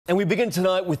And we begin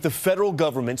tonight with the federal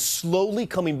government slowly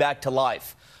coming back to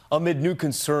life amid new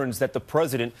concerns that the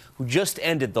president, who just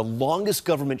ended the longest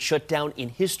government shutdown in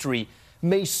history,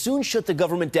 may soon shut the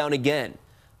government down again.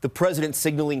 The president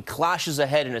signaling clashes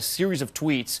ahead in a series of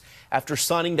tweets after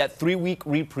signing that 3-week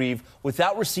reprieve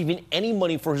without receiving any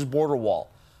money for his border wall.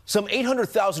 Some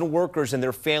 800,000 workers and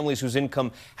their families whose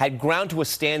income had ground to a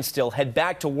standstill head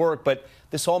back to work, but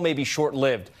this all may be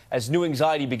short-lived as new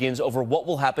anxiety begins over what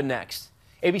will happen next.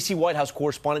 ABC White House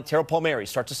correspondent Tara Palmieri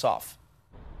starts us off.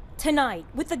 Tonight,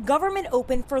 with the government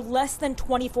open for less than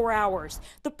 24 hours,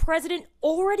 the president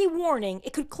already warning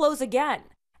it could close again.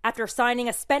 After signing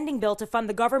a spending bill to fund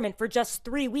the government for just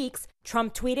 3 weeks,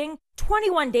 Trump tweeting,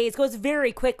 21 days goes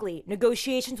very quickly.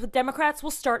 Negotiations with Democrats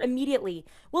will start immediately.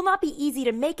 Will not be easy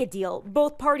to make a deal.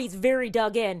 Both parties very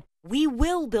dug in. We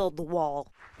will build the wall.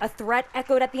 A threat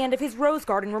echoed at the end of his Rose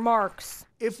Garden remarks.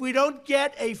 If we don't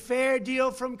get a fair deal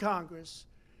from Congress,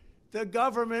 the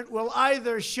government will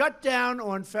either shut down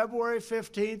on February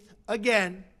 15th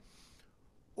again,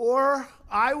 or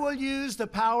I will use the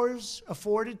powers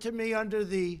afforded to me under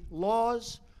the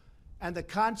laws and the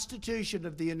Constitution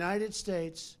of the United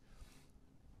States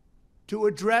to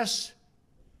address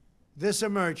this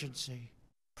emergency.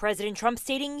 President Trump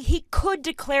stating he could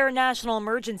declare a national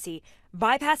emergency,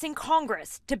 bypassing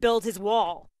Congress to build his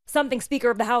wall. Something Speaker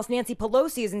of the House Nancy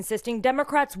Pelosi is insisting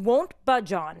Democrats won't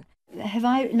budge on. Have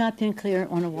I not been clear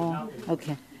on a wall?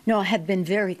 Okay. No, I have been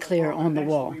very clear on the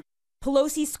wall.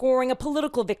 Pelosi scoring a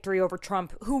political victory over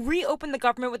Trump, who reopened the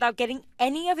government without getting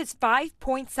any of his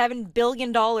 $5.7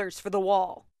 billion for the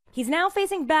wall. He's now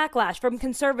facing backlash from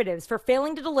conservatives for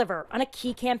failing to deliver on a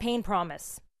key campaign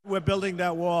promise. We're building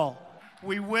that wall.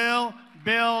 We will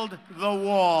build the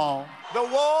wall. The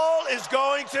wall is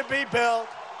going to be built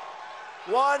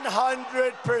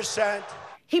 100%.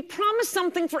 He promised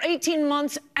something for 18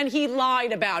 months, and he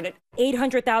lied about it.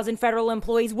 800,000 federal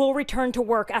employees will return to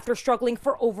work after struggling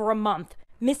for over a month,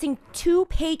 missing 2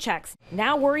 paychecks,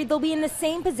 now worried they'll be in the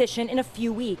same position in a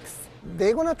few weeks.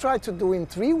 They're going to try to do in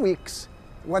 3 weeks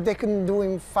what they can do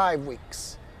in 5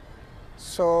 weeks.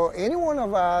 So any one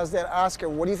of us that ask her,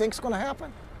 what do you think is going to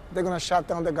happen? They're going to shut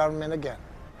down the government again.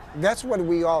 That's what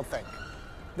we all think.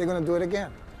 They're going to do it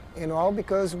again. And all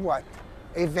because what?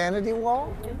 A vanity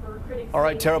wall? All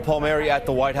right, Tara Palmieri at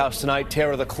the White House tonight.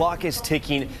 Tara, the clock is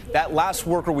ticking. That last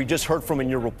worker we just heard from in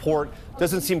your report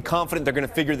doesn't seem confident they're going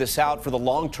to figure this out for the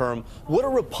long term. What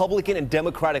are Republican and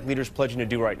Democratic leaders pledging to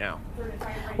do right now?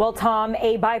 Well, Tom,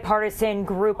 a bipartisan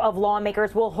group of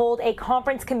lawmakers will hold a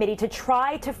conference committee to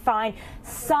try to find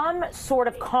some sort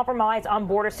of compromise on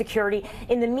border security.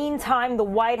 In the meantime, the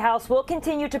White House will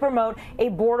continue to promote a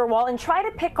border wall and try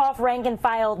to pick off rank and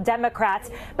file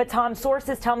Democrats. But, Tom,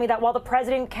 sources tell me that while the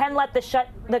president can let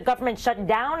the government shut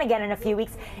down again in a few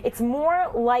weeks, it's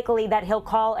more likely that he'll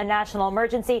call a national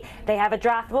emergency. They have a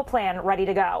draftable plan ready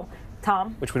to go.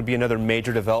 Tom? Which would be another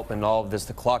major development in all of this.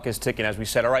 The clock is ticking, as we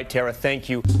said. All right, Tara, thank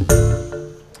you.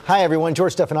 Hi, everyone.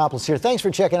 George Stephanopoulos here. Thanks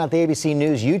for checking out the ABC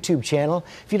News YouTube channel.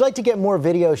 If you'd like to get more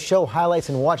videos, show highlights,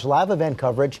 and watch live event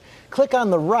coverage, click on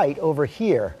the right over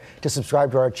here to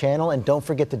subscribe to our channel. And don't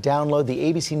forget to download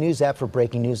the ABC News app for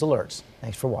breaking news alerts.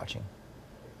 Thanks for watching.